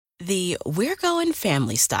the We're Going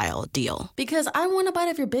Family Style deal. Because I want a bite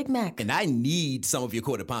of your Big Mac. And I need some of your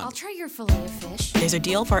Quarter Pounder. I'll try your filet of fish. There's a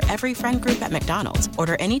deal for every friend group at McDonald's.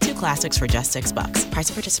 Order any two classics for just $6. Price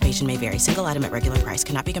of participation may vary. Single item at regular price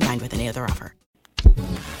cannot be combined with any other offer.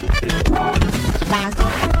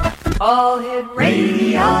 All Hit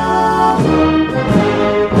Radio.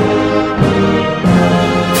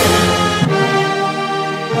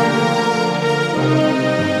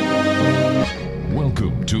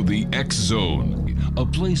 Welcome to the X Zone, a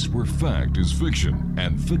place where fact is fiction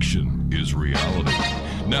and fiction is reality.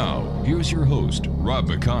 Now, here's your host, Rob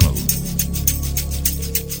McConnell.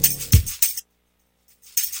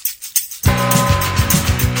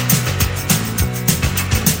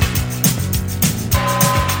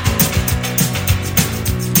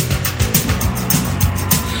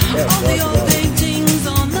 All the old paintings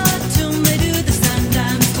on the tomb, they do the stand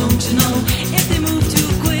dance, don't you know? If they move too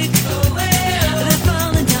quick, they're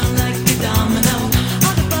falling down like a domino.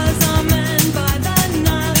 All the buzz on men by the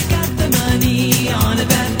Nile, they got the money on a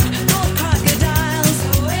bet. Gold crocodiles,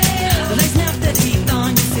 they snap their teeth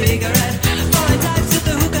on your cigarette. Foreign types with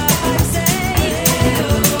the hookah, I say.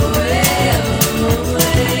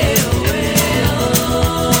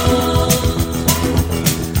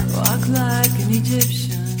 Walk like an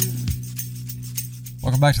Egyptian.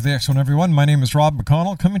 Welcome back to the X Zone, everyone. My name is Rob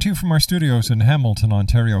McConnell, coming to you from our studios in Hamilton,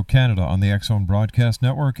 Ontario, Canada, on the X Zone Broadcast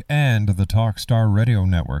Network and the Talkstar Radio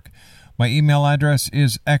Network. My email address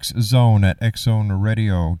is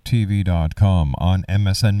xzone@xzoneradiotv.com, on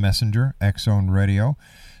MSN Messenger,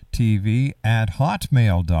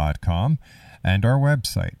 xzoneradiotv@hotmail.com, and our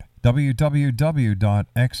website,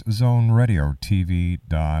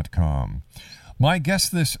 www.xzoneradiotv.com. My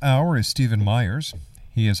guest this hour is Stephen Myers.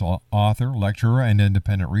 He is an author, lecturer, and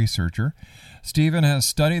independent researcher. Stephen has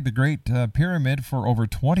studied the Great Pyramid for over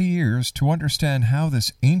 20 years to understand how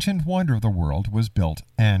this ancient wonder of the world was built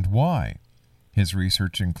and why. His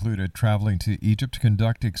research included traveling to Egypt to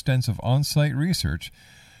conduct extensive on-site research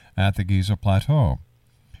at the Giza Plateau.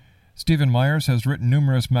 Stephen Myers has written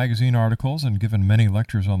numerous magazine articles and given many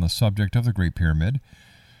lectures on the subject of the Great Pyramid,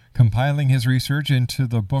 compiling his research into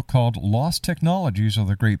the book called Lost Technologies of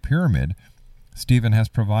the Great Pyramid. Stephen has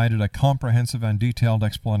provided a comprehensive and detailed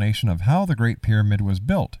explanation of how the Great Pyramid was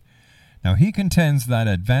built. Now, he contends that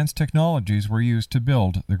advanced technologies were used to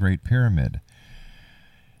build the Great Pyramid.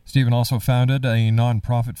 Stephen also founded a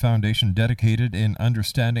non-profit foundation dedicated in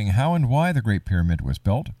understanding how and why the Great Pyramid was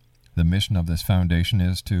built. The mission of this foundation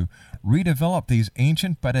is to redevelop these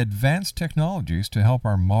ancient but advanced technologies to help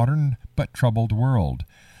our modern but troubled world.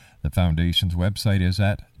 The foundation's website is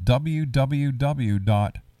at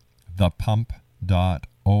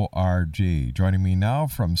www.thepump.org. Joining me now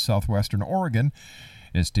from southwestern Oregon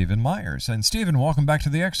is Stephen Myers. And Stephen, welcome back to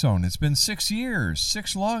the X Zone. It's been 6 years,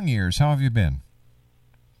 6 long years. How have you been?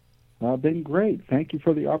 I've been great. Thank you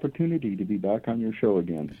for the opportunity to be back on your show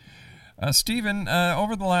again. Stephen,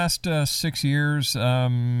 over the last 6 years,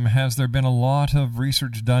 has there been a lot of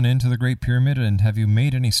research done into the Great Pyramid, and have you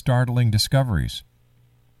made any startling discoveries?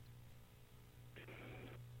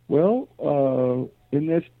 Well, in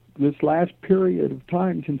this last period of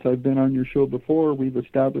time since I've been on your show before, we've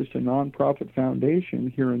established a nonprofit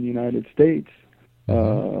foundation here in the United States,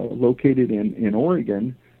 located in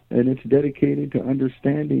Oregon, and it's dedicated to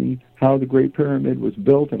understanding how the Great Pyramid was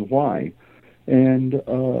built and why. And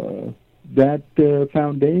that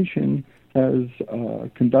foundation has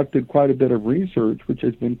conducted quite a bit of research, which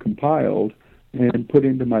has been compiled and put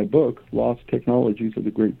into my book, Lost Technologies of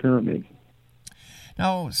the Great Pyramid.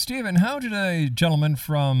 Now, Stephen, how did a gentleman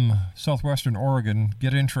from southwestern Oregon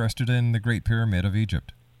get interested in the Great Pyramid of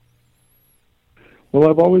Egypt? Well,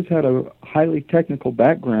 I've always had a highly technical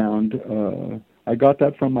background. I got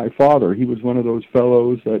that from my father. He was one of those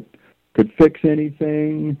fellows that could fix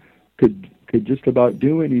anything, could just about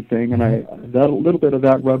do anything, and that a little bit of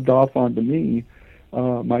that rubbed off onto me.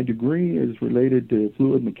 My degree is related to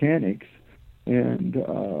fluid mechanics, and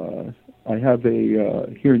I have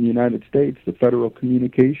here in the United States, the Federal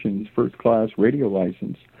Communications First-Class Radio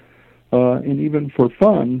License. And even for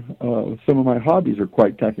fun, some of my hobbies are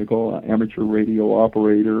quite technical, amateur radio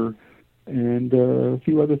operator, and a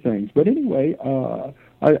few other things. But anyway,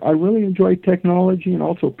 I really enjoy technology and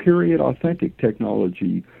also period-authentic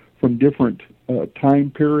technology from different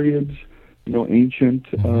time periods, ancient,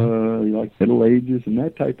 like Middle Ages and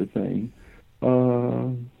that type of thing.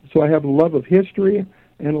 So I have a love of history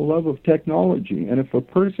and a love of technology. And if a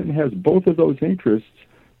person has both of those interests,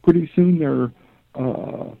 pretty soon their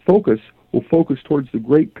focus will focus towards the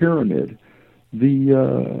Great Pyramid,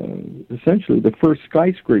 essentially the first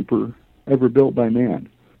skyscraper ever built by man.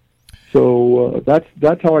 So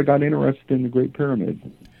that's how I got interested in the Great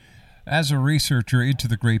Pyramid. As a researcher into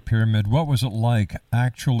the Great Pyramid, what was it like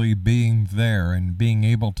actually being there and being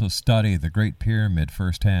able to study the Great Pyramid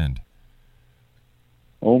firsthand?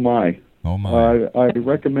 Oh my! Oh my! I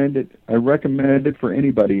recommend it. I recommend it for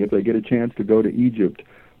anybody if they get a chance to go to Egypt.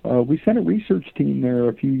 We sent a research team there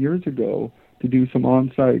a few years ago to do some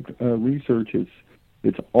on-site research.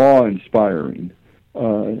 It's awe-inspiring.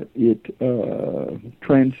 It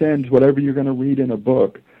transcends whatever you're going to read in a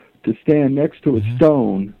book. To stand next to a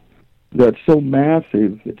stone that's so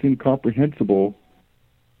massive, it's incomprehensible,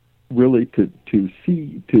 really, to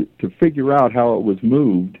see, to figure out how it was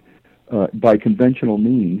moved by conventional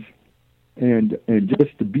means, and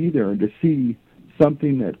just to be there and to see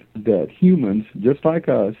something that humans, just like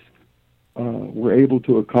us, were able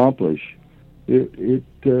to accomplish. It's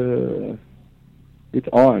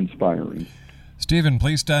awe-inspiring. Stephen,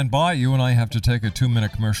 please stand by. You and I have to take a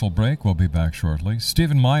 2-minute commercial break. We'll be back shortly.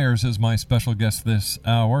 Stephen Myers is my special guest this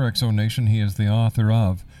hour. Exo Nation, he is the author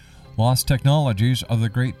of Lost Technologies of the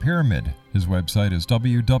Great Pyramid. His website is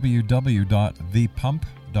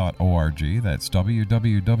www.thepump.org. That's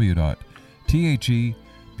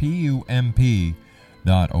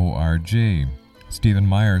www.thepump.org. Stephen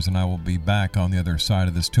Myers and I will be back on the other side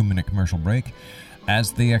of this 2-minute commercial break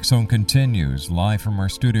as the X-Zone continues, live from our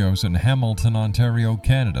studios in Hamilton, Ontario,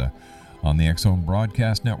 Canada, on the X-Zone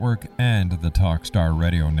Broadcast Network and the Talkstar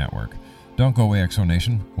Radio Network. Don't go away, X-Zone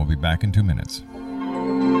Nation. We'll be back in 2 minutes.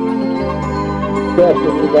 Yes,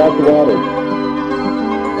 it's about the water.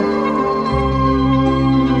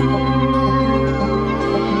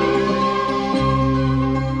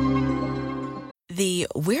 The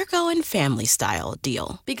We're Going Family Style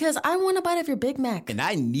deal. Because I want a bite of your Big Mac. And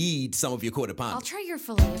I need some of your Quarter Pounder. I'll try your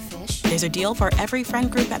filet of fish. There's a deal for every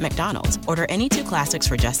friend group at McDonald's. Order any 2 classics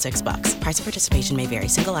for just $6. Price of participation may vary.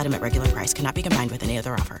 Single item at regular price cannot be combined with any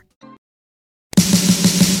other offer.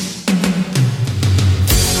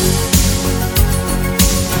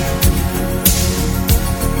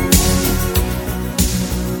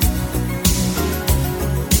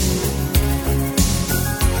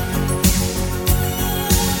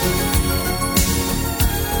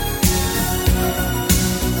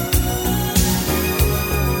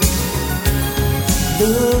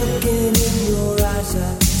 Looking in your eyes,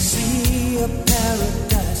 I see a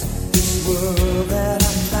paradise. This world that I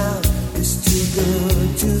found is too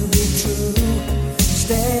good to be true.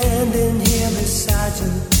 Standing here beside you,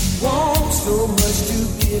 want so much to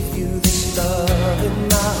give you this love in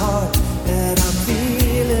my heart that I'm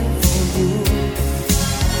feeling for you.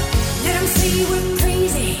 Let them say we're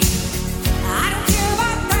crazy. I don't care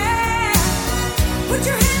about that. Put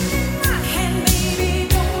your hand in my hand, baby.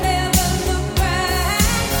 Don't ever look back.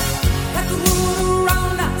 Let the world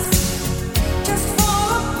around us just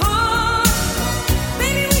fall apart.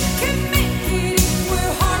 Baby, we can make it if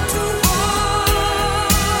we're heart to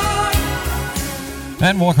heart.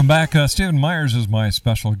 And welcome back. Stephen Myers is my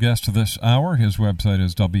special guest this hour. His website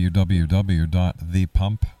is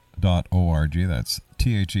www.thepump.org. That's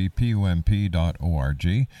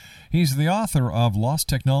THEPUMP.org. He's the author of Lost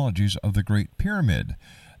Technologies of the Great Pyramid.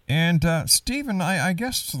 And Stephen, I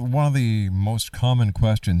guess one of the most common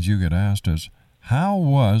questions you get asked is, how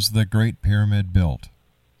was the Great Pyramid built?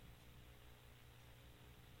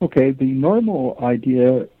 Okay, the normal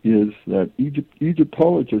idea is that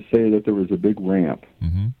Egyptologists say that there was a big ramp,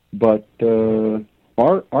 but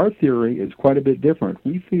our theory is quite a bit different.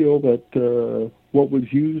 We feel that what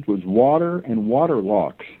was used was water and water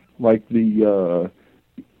locks, like the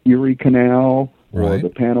Erie Canal or the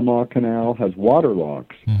Panama Canal has water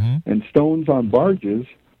locks, and stones on barges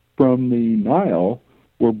from the Nile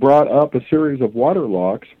were brought up a series of water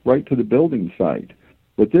locks right to the building site.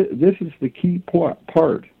 But this is the key part.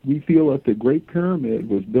 We feel that the Great Pyramid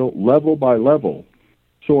was built level by level.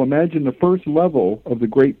 So imagine the first level of the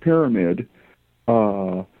Great Pyramid,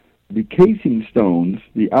 the casing stones,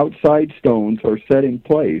 the outside stones are set in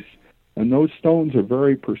place, and those stones are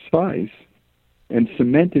very precise and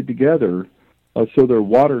cemented together so they're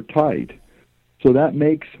watertight. So that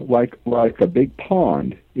makes like a big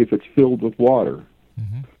pond if it's filled with water.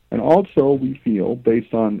 And also we feel,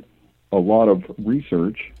 based on a lot of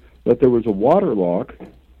research, that there was a water lock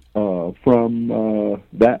from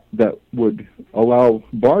that would allow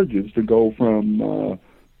barges to go from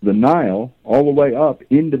the Nile all the way up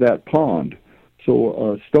into that pond.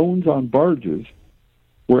 So stones on barges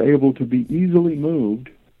were able to be easily moved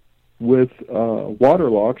with water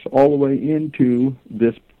locks all the way into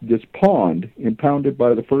this pond impounded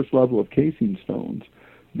by the first level of casing stones.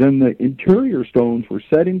 Then the interior stones were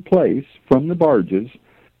set in place from the barges,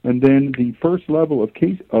 and then the first level of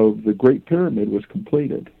the Great Pyramid was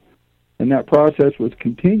completed. And that process was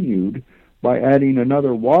continued by adding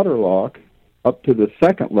another waterlock up to the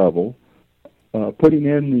second level, putting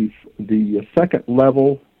in the second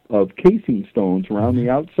level of casing stones around the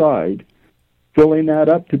outside, filling that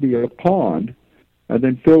up to be a pond, and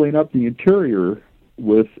then filling up the interior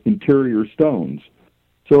with interior stones.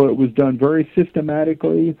 So it was done very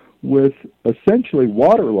systematically with essentially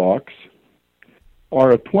waterlocks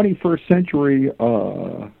are a 21st century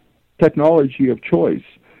technology of choice.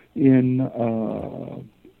 In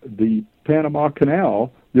the Panama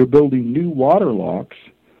Canal, they're building new waterlocks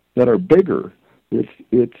that are bigger.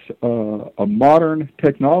 It's a modern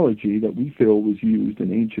technology that we feel was used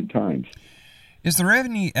in ancient times. Is there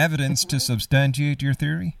any evidence to substantiate your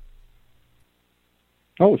theory?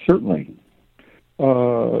 Oh, certainly.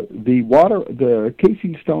 The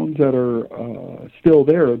casing stones that are still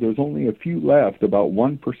there, there's only a few left, about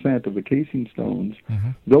 1% of the casing stones. Mm-hmm.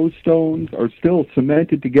 Those stones are still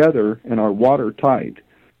cemented together and are watertight.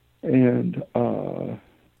 And,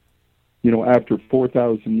 after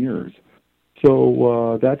 4,000 years.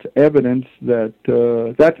 So that's evidence that,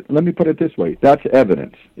 let me put it this way, that's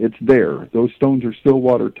evidence. It's there. Those stones are still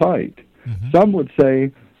watertight. Mm-hmm. Some would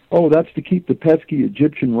say, oh, that's to keep the pesky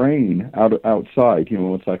Egyptian rain outside.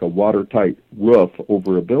 It's like a watertight roof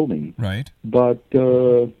over a building. Right. But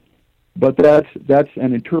that's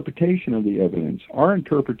an interpretation of the evidence. Our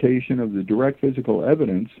interpretation of the direct physical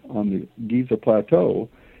evidence on the Giza Plateau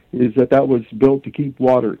is that was built to keep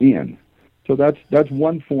water in. So that's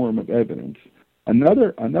one form of evidence.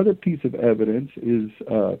 Another piece of evidence is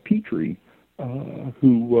Petrie,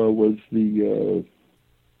 who was the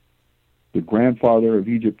grandfather of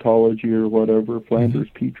Egyptology or whatever, Flanders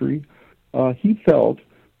Petrie. He felt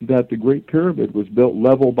that the Great Pyramid was built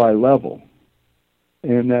level by level,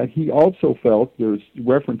 and that he also felt, there's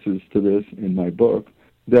references to this in my book,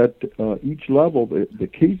 that each level, the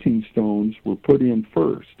casing stones were put in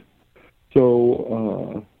first.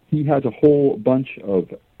 So he has a whole bunch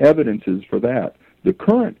of evidences for that. The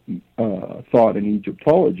current thought in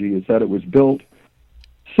Egyptology is that it was built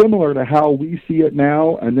similar to how we see it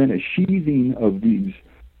now, and then a sheathing of these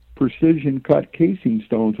precision-cut casing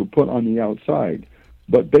stones were put on the outside.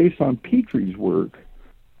 But based on Petrie's work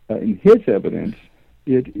and his evidence,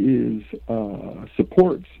 it is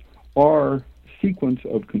supports our sequence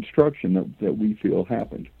of construction that we feel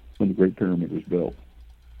happened when the Great Pyramid was built.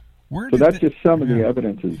 So that's just some of the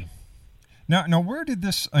evidences. Now, where did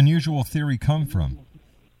this unusual theory come from?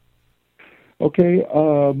 Okay,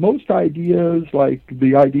 most ideas, like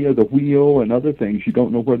the idea of the wheel and other things, you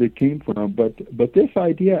don't know where they came from, but this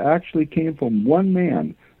idea actually came from one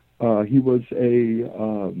man. He was a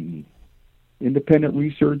independent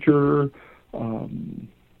researcher, a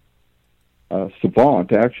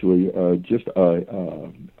savant, actually, just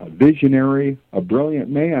a visionary, a brilliant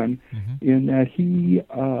man, in that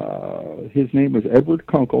his name was Edward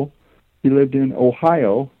Kunkel. He lived in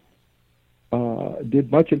Ohio,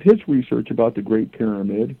 did much of his research about the Great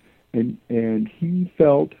Pyramid, and he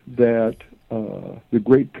felt that the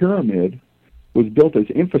Great Pyramid was built as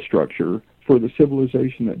infrastructure for the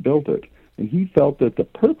civilization that built it. And he felt that the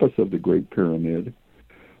purpose of the Great Pyramid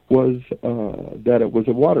was that it was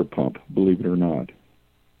a water pump, believe it or not.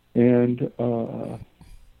 And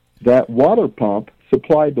that water pump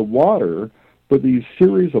supplied the water for these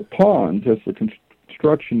series of ponds as the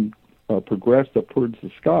construction progressed up towards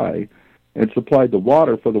the sky, and supplied the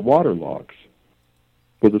water for the water locks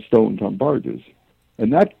for the stones on barges.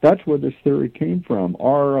 And that's where this theory came from.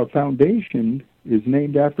 Our foundation is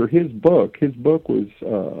named after his book. His book was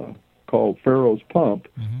called Pharaoh's Pump,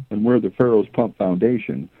 and we're the Pharaoh's Pump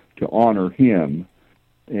Foundation to honor him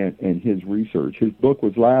and his research. His book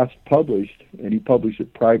was last published, and he published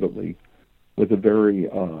it privately with a very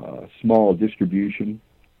small distribution,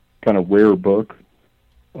 kind of rare book.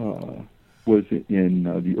 Was in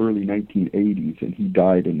the early 1980s, and he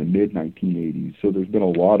died in the mid-1980s. So there's been a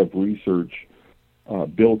lot of research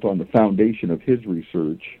built on the foundation of his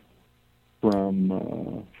research from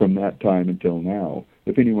that time until now.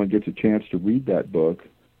 If anyone gets a chance to read that book,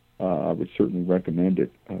 I would certainly recommend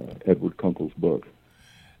it, Edward Kunkel's book.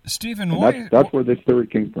 Stephen, that's where this theory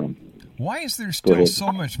came from. Why is there still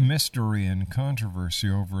so much mystery and controversy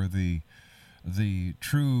over the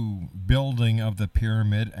true building of the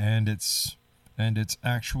pyramid and its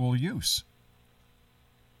actual use?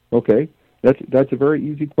 Okay, that's a very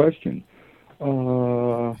easy question.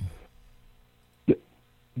 The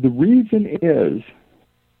reason is,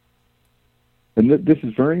 and this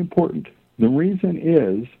is very important, the reason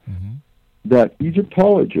is that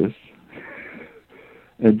Egyptologists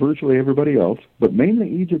and virtually everybody else, but mainly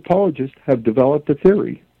Egyptologists, have developed a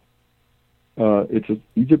theory.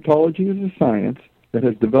 Egyptology is a science that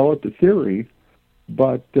has developed a theory,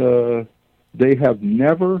 but they have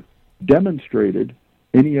never demonstrated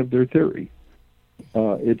any of their theory.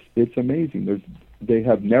 It's amazing. They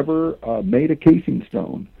have never made a casing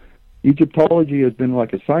stone. Egyptology has been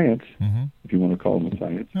like a science, if you want to call them a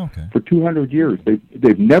science, for 200 years.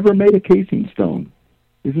 They've never made a casing stone.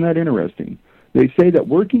 Isn't that interesting? They say that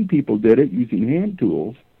working people did it using hand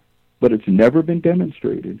tools, but it's never been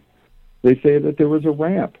demonstrated. They say that there was a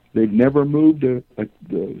ramp. They've never moved a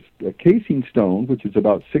casing stone, which is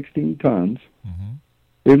about 16 tons.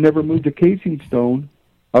 They've never moved a casing stone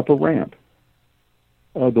up a ramp.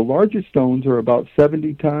 The largest stones are about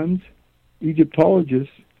 70 tons.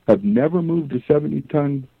 Egyptologists have never moved a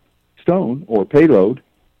 70-ton stone or payload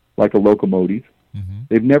like a locomotive.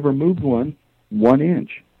 They've never moved one 1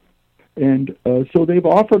 inch. And so they've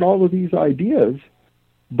offered all of these ideas,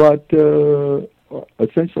 but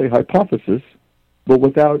essentially hypothesis, but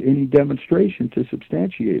without any demonstration to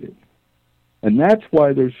substantiate it. And that's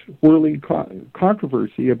why there's whirling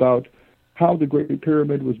controversy about how the Great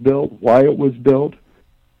Pyramid was built, why it was built.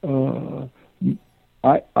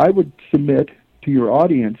 I would submit to your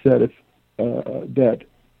audience that if that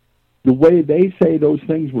the way they say those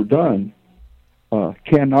things were done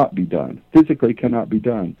cannot be done, physically cannot be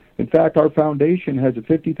done. In fact, our foundation has a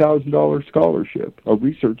 $50,000 scholarship, a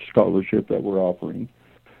research scholarship that we're offering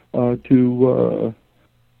to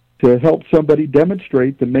help somebody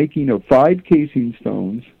demonstrate the making of 5 casing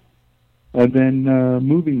stones and then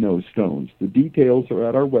moving those stones. The details are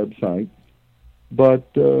at our website. But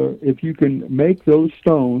if you can make those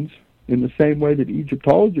stones in the same way that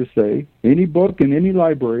Egyptologists say, any book in any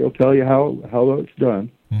library will tell you how it's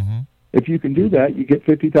done. If you can do that, you get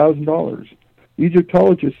 $50,000.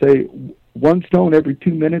 Egyptologists say 1 stone every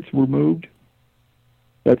 2 minutes were moved.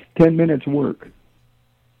 That's 10 minutes work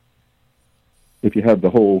if you have the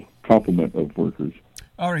whole complement of workers.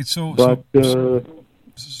 All right, so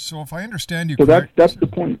if I understand you correctly... So that's the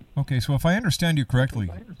point. Okay, so if I understand you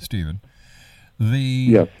correctly, Stephen,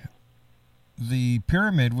 the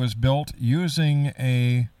pyramid was built using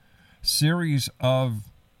a series of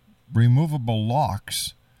removable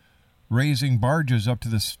locks, raising barges up to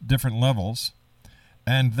this different levels,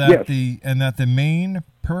 and that the main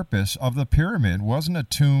purpose of the pyramid wasn't a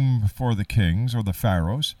tomb for the kings or the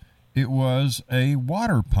pharaohs; it was a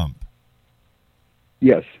water pump.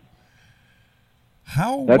 Yes.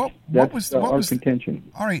 What was our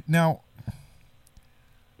contention? All right, now,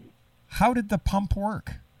 how did the pump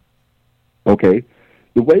work? Okay,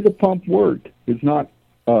 the way the pump worked is not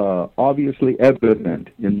obviously evident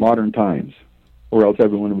in modern times, or else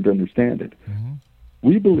everyone would understand it.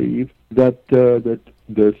 We believe that the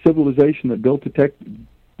civilization that built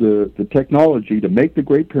the technology to make the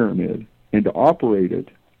Great Pyramid and to operate it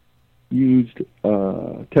used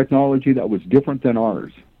technology that was different than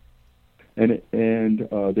ours, and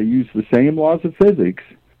they used the same laws of physics,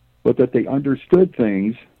 but that they understood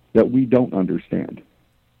things that we don't understand.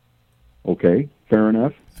 Okay, fair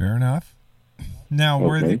enough. Fair enough. Now,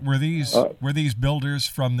 were these builders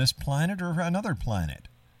from this planet or another planet?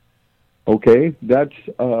 Okay, that's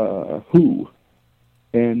who,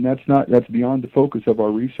 and that's beyond the focus of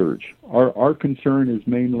our research. Our concern is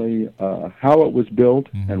mainly how it was built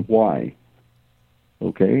and why.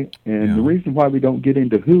 Okay, and the reason why we don't get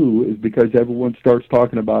into who is because everyone starts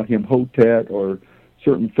talking about Imhotep or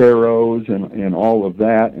certain pharaohs and all of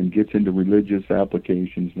that, and gets into religious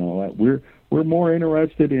applications and all that. We're more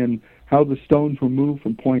interested in how the stones were moved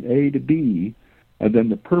from point A to B, and then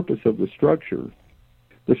the purpose of the structure.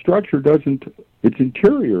 The structure its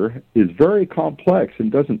interior is very complex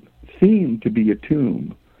and doesn't seem to be a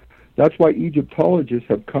tomb. That's why Egyptologists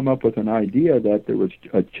have come up with an idea that there was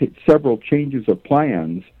several changes of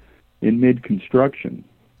plans in mid-construction,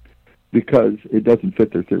 because it doesn't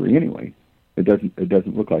fit their theory anyway. It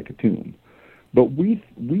doesn't look like a tomb. But we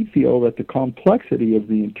feel that the complexity of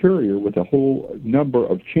the interior with a whole number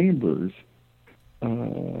of chambers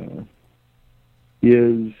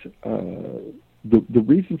is the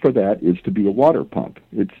reason for that is to be a water pump.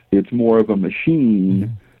 It's more of a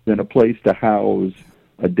machine than a place to house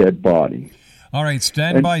a dead body. All right,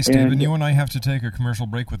 stand by, Stephen. You and I have to take a commercial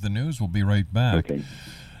break with the news. We'll be right back. Okay.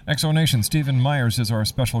 Exonation, Stephen Myers is our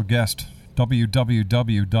special guest.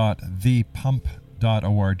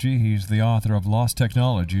 www.thepump.org. He's the author of Lost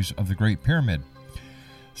Technologies of the Great Pyramid.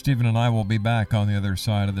 Stephen and I will be back on the other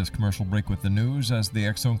side of this commercial break with the news as the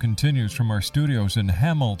X Zone continues from our studios in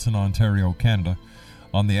Hamilton, Ontario, Canada,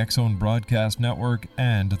 on the X Zone Broadcast Network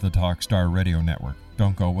and the Talkstar Radio Network.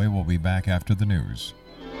 Don't go away. We'll be back after the news.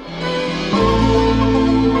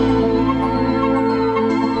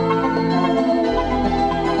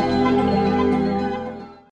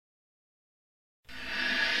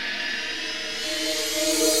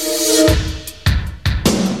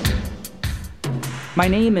 My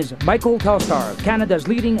name is Michael Telstar, Canada's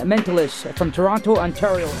leading mentalist from Toronto,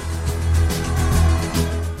 Ontario.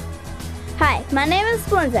 Hi, my name is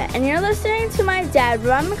Splenda, and you're listening to my dad,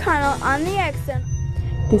 Rob McConnell, on the X-Zone.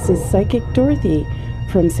 This is Psychic Dorothy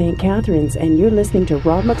from St. Catharines, and you're listening to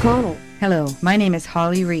Rob McConnell. Hello, my name is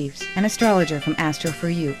Holly Reeves, an astrologer from Astro For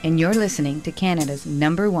You, and you're listening to Canada's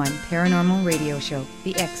 #1 paranormal radio show,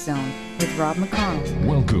 The X Zone, with Rob McConnell.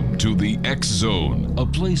 Welcome to The X Zone, a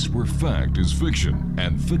place where fact is fiction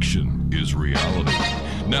and fiction is reality.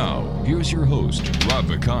 Now, here's your host, Rob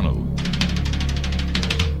McConnell.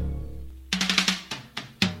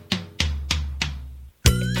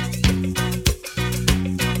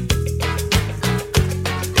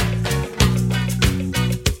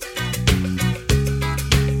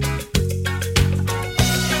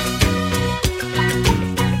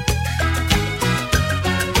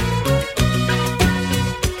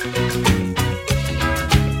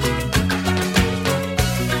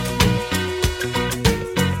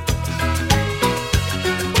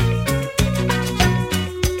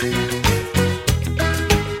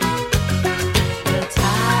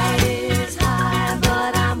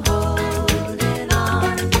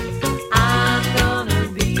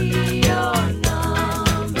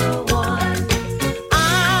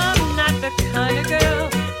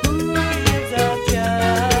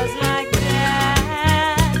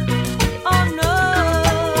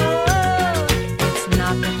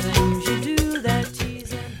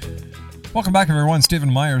 Welcome back, everyone.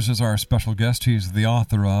 Stephen Myers is our special guest. He's the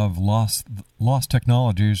author of Lost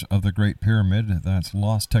Technologies of the Great Pyramid. That's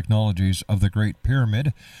Lost Technologies of the Great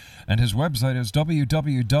Pyramid. And his website is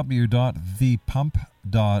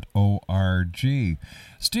www.thepump.org.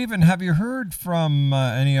 Stephen, have you heard from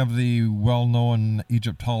any of the well-known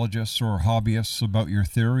Egyptologists or hobbyists about your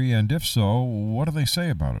theory? And if so, what do they say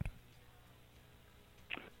about it?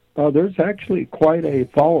 There's actually quite a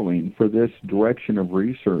following for this direction of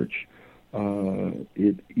research. I'm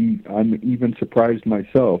even surprised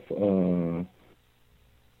myself.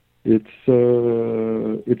 It's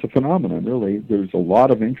a phenomenon, really. There's a lot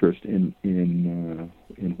of interest in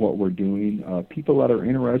what we're doing. People that are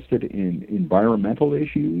interested in environmental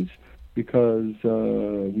issues, because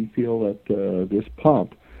we feel that this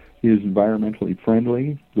pump is environmentally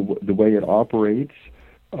friendly, the way it operates.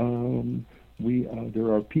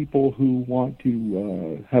 There are people who want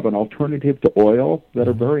to have an alternative to oil that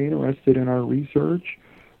are very interested in our research.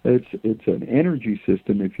 It's an energy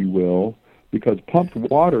system, if you will, because pumped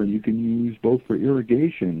water you can use both for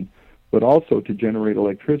irrigation but also to generate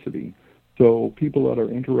electricity. So people that are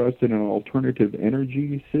interested in alternative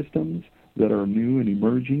energy systems that are new and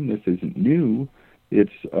emerging, this isn't new.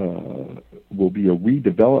 It's will be a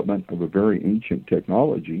redevelopment of a very ancient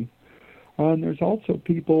technology. And there's also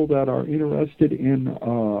people that are interested in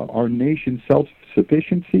our nation's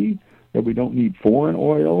self-sufficiency, that we don't need foreign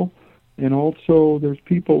oil. And also there's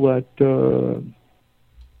people that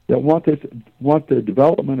want the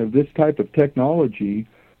development of this type of technology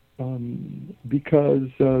because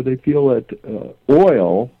they feel that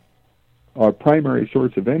oil, our primary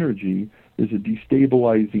source of energy, is a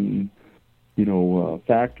destabilizing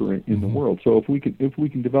factor in the world. So if we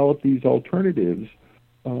can develop these alternatives,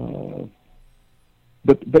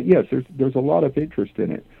 But yes, there's a lot of interest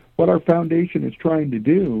in it. What our foundation is trying to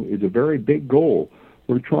do is a very big goal.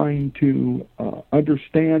 We're trying to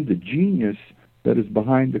understand the genius that is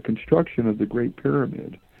behind the construction of the Great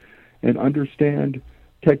Pyramid and understand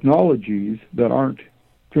technologies that aren't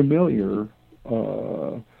familiar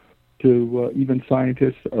to even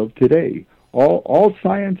scientists of today. All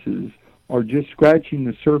sciences are just scratching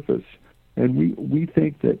the surface. And we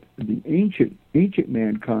think that the ancient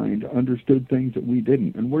mankind understood things that we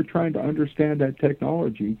didn't. And we're trying to understand that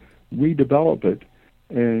technology, redevelop it,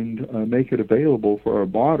 and make it available for our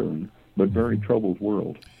modern but very troubled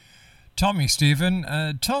world. Tell me, Stephen,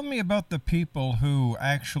 tell me about the people who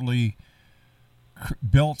actually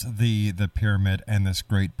built the pyramid and this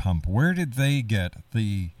great pump. Where did they get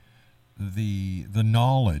the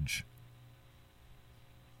knowledge?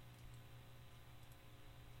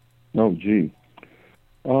 Oh, gee.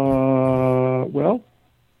 Well,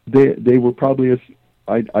 they were probably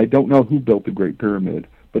I don't know who built the Great Pyramid,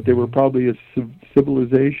 but they were probably a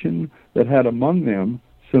civilization that had among them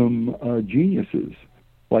some geniuses,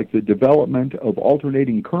 like the development of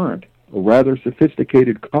alternating current, a rather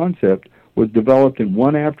sophisticated concept, was developed in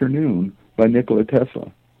one afternoon by Nikola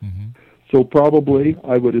Tesla. Mm-hmm. So probably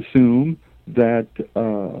I would assume that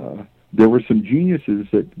there were some geniuses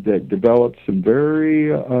that developed some very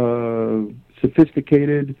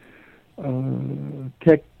sophisticated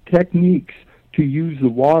techniques to use the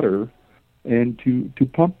water and to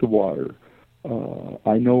pump the water.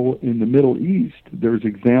 I know in the Middle East there's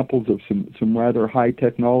examples of some rather high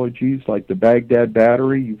technologies like the Baghdad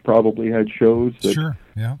battery. You've probably had shows that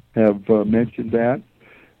have mentioned that.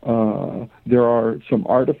 There are some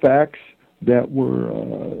artifacts that were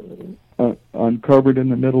uncovered in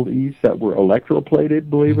the Middle East that were electroplated,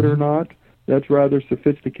 believe it or not. That's rather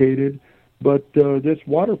sophisticated. But this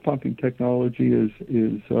water pumping technology is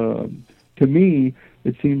to me,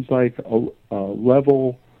 it seems like a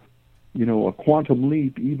level, a quantum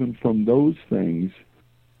leap even from those things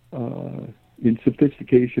in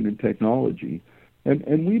sophistication and technology.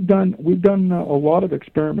 And we've done a lot of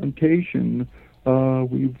experimentation.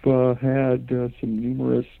 We've had some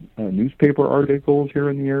numerous newspaper articles here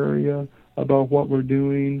in the area about what we're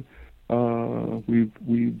doing.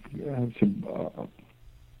 We've had some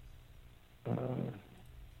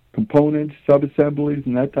components, sub-assemblies,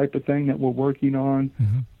 and that type of thing that we're working on.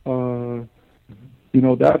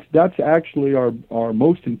 That's actually our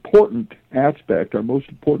most important aspect, our most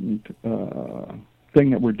important thing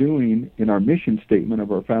that we're doing in our mission statement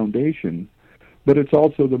of our foundation. But it's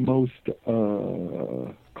also the most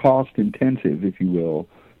cost-intensive, if you will,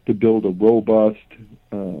 to build a robust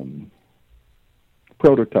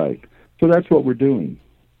prototype. So that's what we're doing.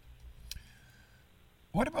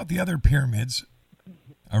 What about the other pyramids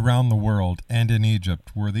around the world and in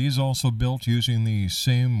Egypt? Were these also built using the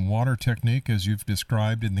same water technique as you've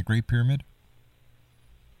described in the Great Pyramid?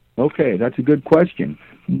 Okay, that's a good question.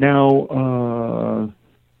 Now,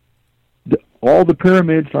 all the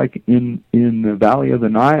pyramids, like in the Valley of the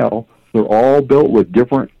Nile, they're all built with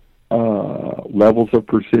different levels of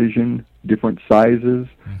precision, different sizes.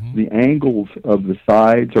 The angles of the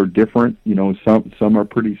sides are different. Some are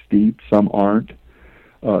pretty steep, some aren't.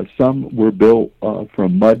 Some were built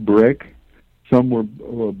from mud brick. Some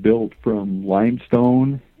were built from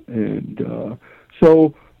limestone, and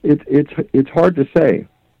so it's hard to say.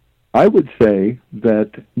 I would say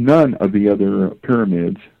that none of the other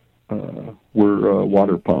pyramids were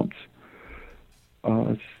water pumps.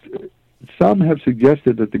 Some have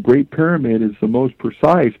suggested that the Great Pyramid is the most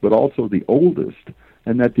precise, but also the oldest,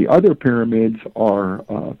 and that the other pyramids are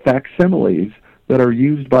facsimiles that are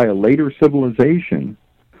used by a later civilization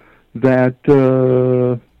that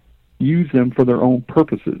use them for their own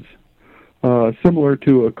purposes. Similar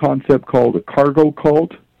to a concept called a cargo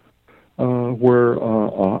cult, where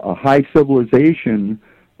a high civilization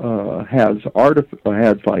has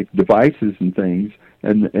like devices and things,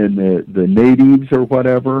 and the natives or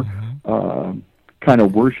whatever kind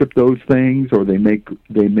of worship those things, or they make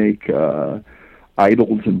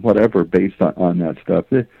idols and whatever based on that stuff.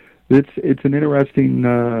 It's an interesting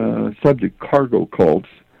subject, cargo cults.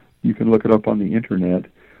 You can look it up on the internet.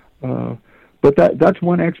 But that's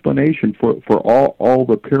one explanation for all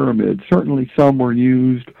the pyramids. Certainly some were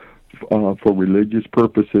used for religious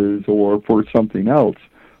purposes or for something else,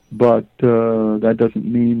 but that doesn't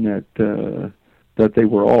mean that they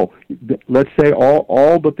were all. Let's say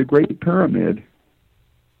all but the Great Pyramid,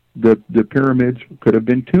 the pyramids could have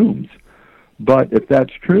been tombs. But if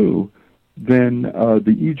that's true, then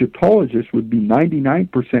the Egyptologists would be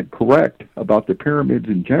 99% correct about the pyramids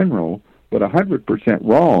in general, but 100%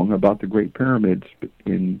 wrong about the Great Pyramids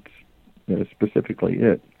in specifically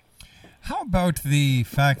it. How about the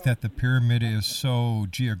fact that the pyramid is so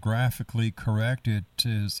geographically correct, it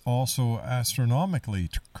is also astronomically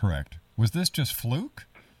correct? Was this just fluke?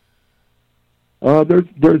 All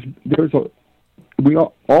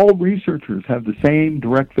researchers have the same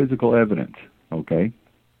direct physical evidence, okay?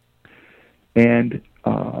 And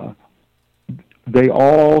they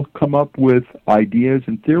all come up with ideas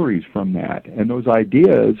and theories from that, and those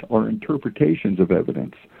ideas are interpretations of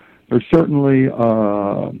evidence. There's certainly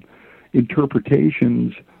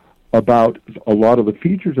interpretations about a lot of the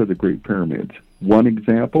features of the Great Pyramids. One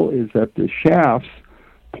example is that the shafts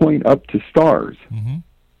point up to stars.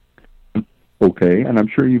 Okay, and I'm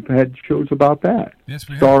sure you've had shows about that. Yes,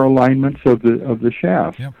 we have. Star alignments of the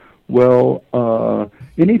shafts. Yep. Well,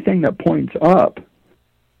 anything that points up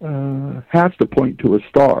has to point to a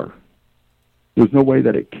star. There's no way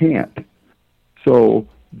that it can't. So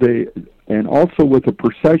and also with the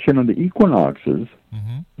precession of the equinoxes,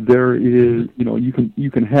 there is,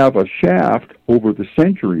 you can have a shaft over the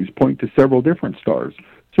centuries point to several different stars.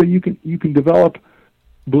 So you can develop,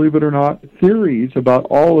 believe it or not, theories about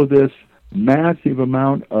all of this massive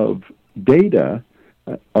amount of data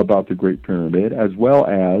about the Great Pyramid, as well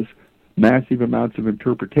as massive amounts of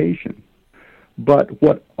interpretation. But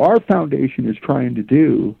what our foundation is trying to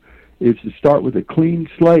do is to start with a clean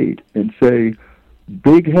slate and say,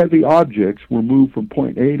 big, heavy objects were moved from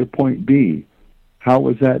point A to point B. How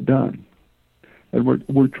was that done? And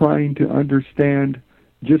we're trying to understand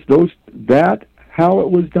just how it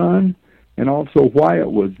was done, and also why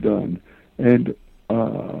it was done. And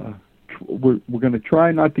we're going to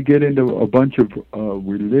try not to get into a bunch of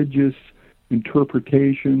religious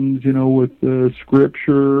interpretations, with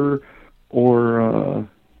scripture or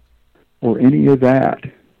any of that,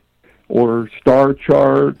 or star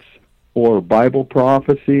charts, or Bible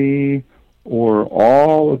prophecy, or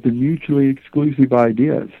all of the mutually exclusive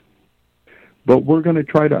ideas. But we're going to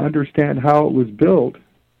try to understand how it was built,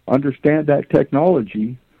 understand that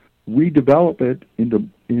technology, redevelop it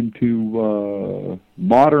into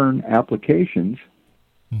modern applications,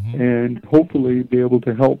 and hopefully be able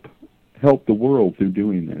to help the world through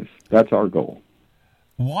doing this. That's our goal.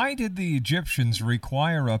 Why did the Egyptians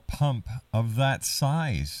require a pump of that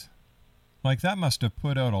size? Like, that must have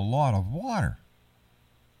put out a lot of water.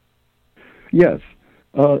 Yes.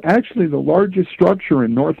 Actually, the largest structure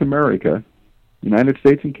in North America, United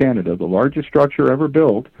States and Canada, the largest structure ever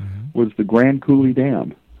built was the Grand Coulee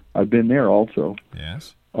Dam. I've been there also.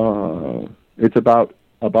 Yes. It's about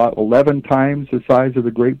 11 times the size of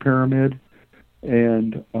the Great Pyramid,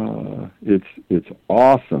 and it's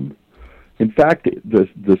awesome. In fact,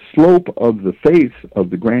 the slope of the face of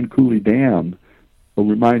the Grand Coulee Dam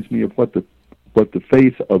reminds me of what the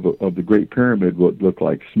face of the Great Pyramid would look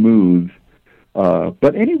like, smooth.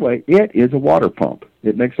 But anyway, it is a water pump.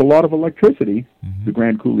 It makes a lot of electricity, the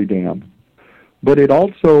Grand Coulee Dam. But it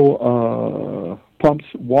also pumps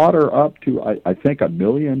water up to, I think, 1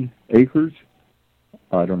 million acres.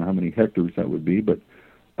 I don't know how many hectares that would be, but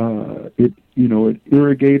it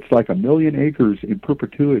irrigates like 1 million acres in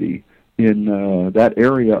perpetuity in that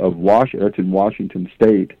area of that's in Washington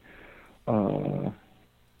State. And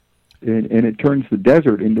it turns the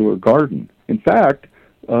desert into a garden. In fact,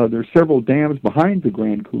 there's several dams behind the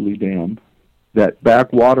Grand Coulee Dam that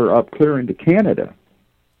back water up clear into Canada.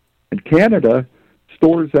 And Canada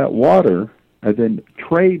stores that water and then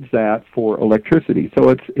trades that for electricity.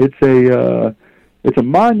 So it's a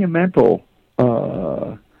monumental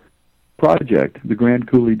project, the Grand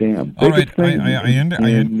Coulee Dam. All right,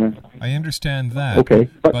 I understand that. Okay,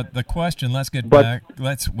 but the question,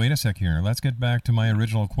 wait a sec here. Let's get back to my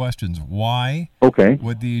original questions. Why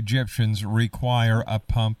would the Egyptians require a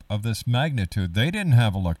pump of this magnitude? They didn't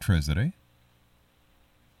have electricity.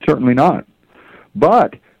 Certainly not.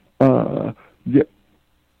 But they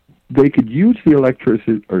could use the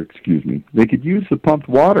they could use the pumped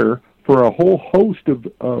water for a whole host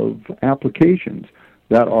of applications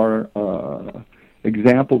that are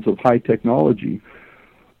examples of high technology.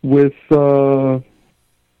 With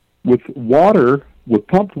water, with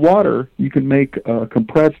pumped water, you can make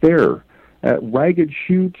compressed air. At Ragged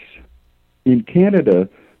Chutes in Canada,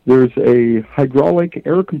 there's a hydraulic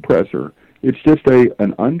air compressor. It's just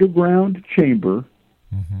an underground chamber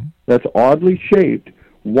that's oddly shaped.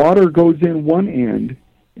 Water goes in one end,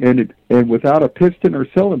 and without a piston or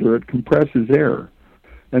cylinder, it compresses air.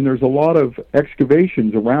 And there's a lot of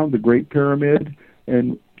excavations around the Great Pyramid,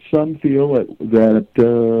 and some feel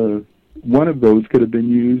that one of those could have been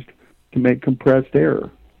used to make compressed air.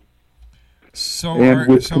 Is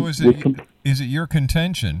it your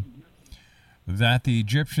contention that the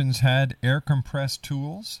Egyptians had air-compressed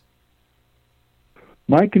tools?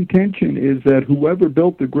 My contention is that whoever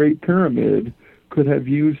built the Great Pyramid could have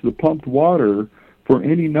used the pumped water for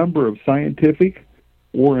any number of scientific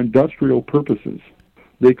or industrial purposes.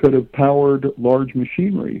 They could have powered large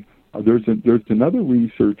machinery. There's another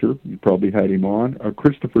researcher, you probably had him on,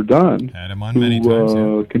 Christopher Dunn. Had him on many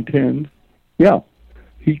times.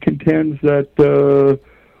 He contends that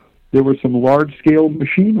there was some large-scale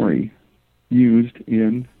machinery used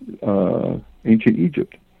in ancient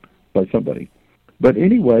Egypt by somebody. But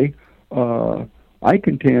anyway, I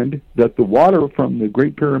contend that the water from the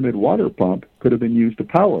Great Pyramid water pump could have been used to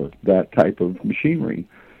power that type of machinery.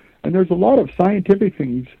 And there's a lot of scientific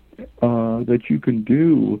things that you can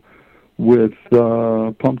do with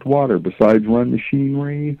pumped water besides run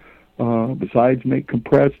machinery, besides make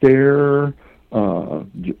compressed air,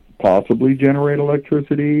 possibly generate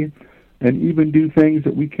electricity, and even do things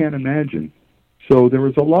that we can't imagine. So there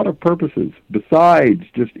was a lot of purposes besides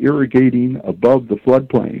just irrigating above the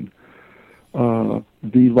floodplain.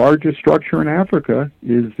 The largest structure in Africa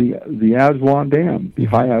is the Aswan Dam, the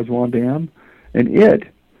High Aswan Dam, and it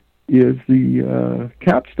is the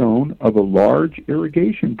capstone of a large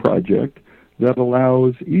irrigation project that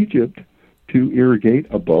allows Egypt to irrigate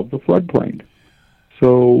above the floodplain.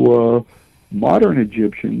 So modern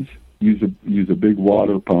Egyptians use a big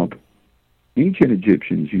water pump. Ancient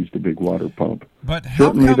Egyptians used a big water pump. But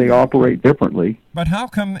certainly they operate differently. But how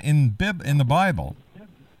come in the Bible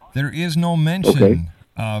there is no mention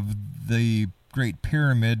of the Great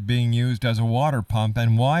Pyramid being used as a water pump,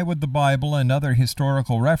 and why would the Bible and other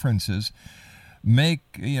historical references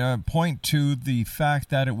point to the fact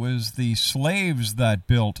that it was the slaves that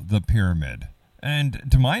built the pyramid? And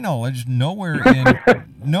to my knowledge, nowhere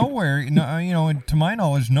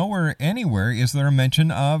anywhere is there a mention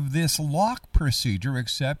of this lock procedure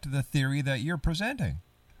except the theory that you're presenting.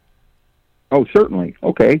 Oh, certainly.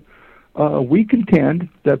 Okay. We contend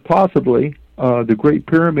that possibly the Great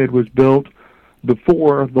Pyramid was built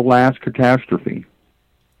before the last catastrophe,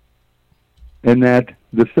 and that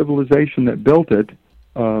the civilization that built it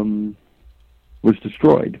was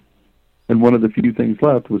destroyed. And one of the few things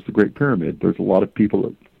left was the Great Pyramid. There's a lot of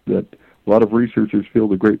people that a lot of researchers feel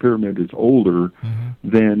the Great Pyramid is older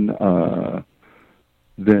than the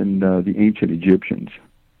ancient Egyptians.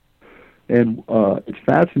 And it's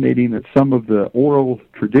fascinating that some of the oral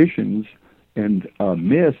traditions and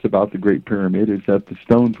myths about the Great Pyramid is that the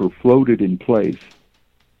stones were floated in place,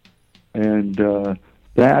 and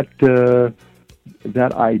that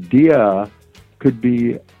idea could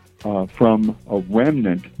be from a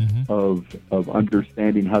remnant of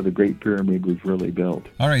understanding how the Great Pyramid was really built.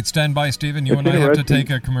 All right, stand by, Stephen. You and I have to take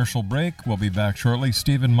a commercial break. We'll be back shortly.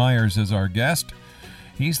 Stephen Myers is our guest.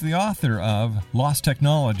 He's the author of Lost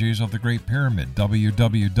Technologies of the Great Pyramid. You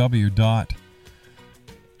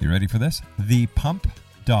ready for this?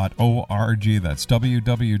 thepump.org. That's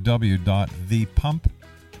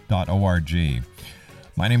www.thepump.org.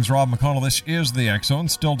 My name's Rob McConnell. This is the X-Zone.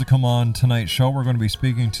 Still to come on tonight's show, we're going to be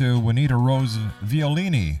speaking to Juanita Rose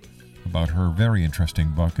Violini about her very interesting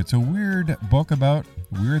book. It's a weird book about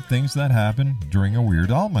weird things that happen during a weird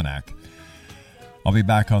almanac. I'll be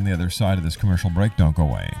back on the other side of this commercial break. Don't go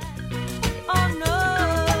away.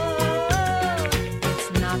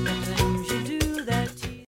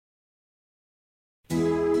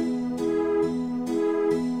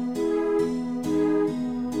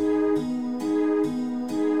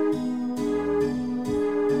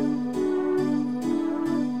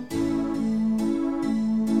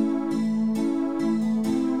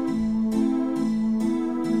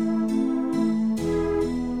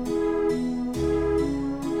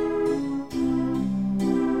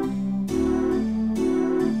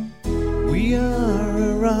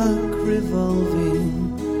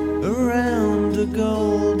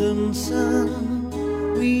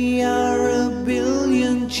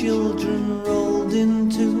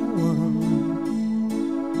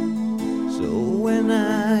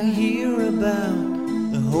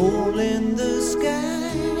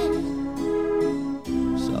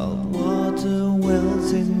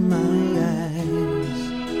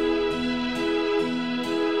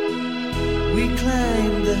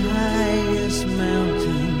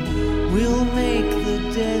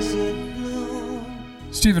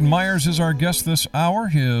 Stephen Myers is our guest this hour.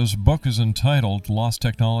 His book is entitled Lost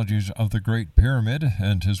Technologies of the Great Pyramid,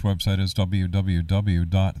 and his website is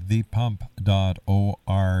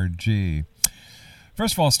www.thepump.org.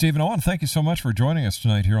 First of all, Stephen, I want to thank you so much for joining us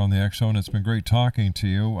tonight here on the X-Zone. It's been great talking to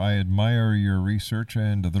you. I admire your research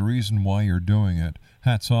and the reason why you're doing it.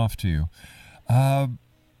 Hats off to you.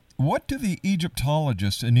 What do the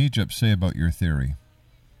Egyptologists in Egypt say about your theory?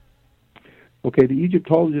 Okay, the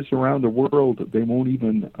Egyptologists around the world, they won't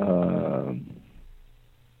even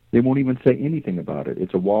say anything about it.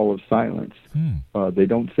 It's a wall of silence. They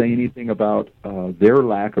don't say anything about their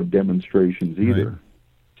lack of demonstrations either. Right.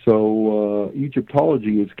 So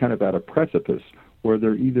Egyptology is kind of at a precipice where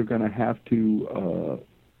they're either going to have to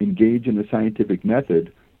engage in the scientific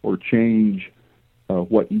method or change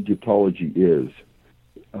what Egyptology is.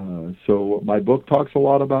 So my book talks a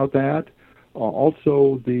lot about that.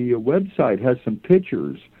 Also, the website has some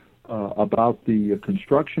pictures about the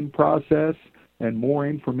construction process and more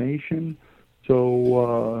information.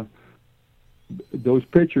 So those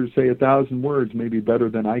pictures say 1,000 words, maybe better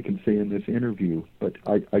than I can say in this interview. But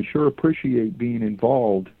I sure appreciate being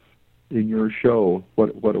involved in your show.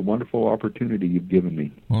 What a wonderful opportunity you've given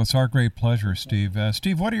me. Well, it's our great pleasure, Steve.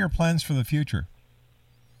 Steve, what are your plans for the future?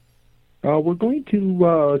 We're going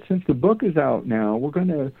to, since the book is out now, we're going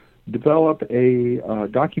to develop a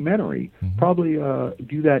documentary, probably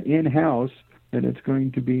do that in-house, and it's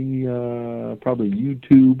going to be probably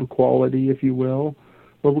YouTube quality, if you will.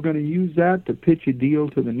 But we're going to use that to pitch a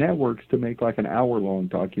deal to the networks to make like an hour-long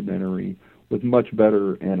documentary with much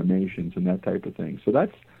better animations and that type of thing. So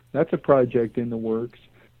that's a project in the works.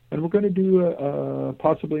 And we're going to do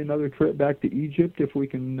possibly another trip back to Egypt if we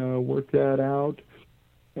can work that out.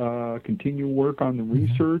 Continue work on the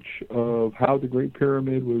research of how the Great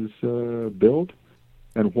Pyramid was built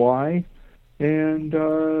and why, and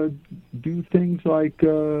do things like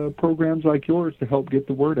programs like yours to help get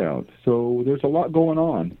the word out. So there's a lot going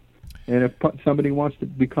on. And if somebody wants to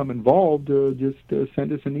become involved, just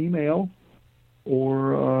send us an email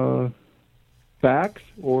or fax,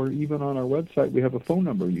 or even on our website we have a phone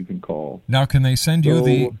number you can call. Now, can they send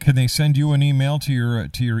you Can they send you an email to your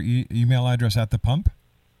email address at the pump?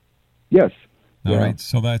 Yes. All right.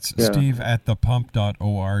 So that's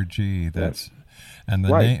steve@thepump.org. That's and the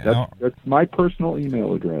right. name. That's my personal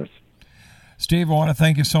email address. Steve, I want to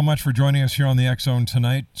thank you so much for joining us here on the X Zone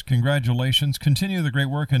tonight. Congratulations. Continue the great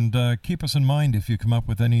work, and keep us in mind if you come up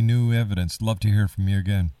with any new evidence. Love to hear from you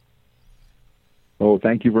again. Oh,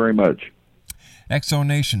 thank you very much. X Zone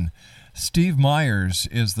Nation, Steve Myers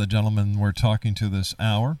is the gentleman we're talking to this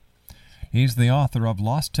hour. He's the author of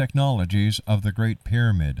Lost Technologies of the Great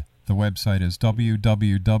Pyramid. The website is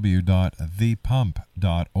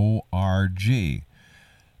www.thepump.org.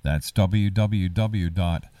 That's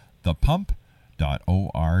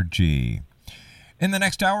www.thepump.org. In the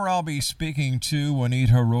next hour, I'll be speaking to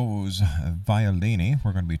Juanita Rose Violini.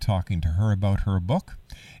 We're going to be talking to her about her book.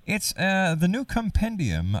 It's the new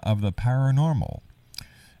compendium of the paranormal.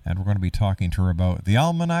 And we're going to be talking to her about the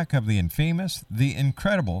Almanac of the Infamous, the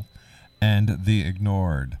Incredible, and the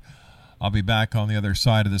Ignored. I'll be back on the other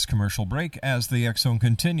side of this commercial break as the X Zone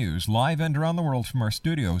continues, live and around the world from our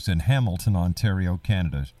studios in Hamilton, Ontario,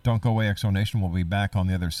 Canada. Don't go away, X Zone Nation. We'll be back on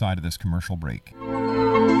the other side of this commercial break.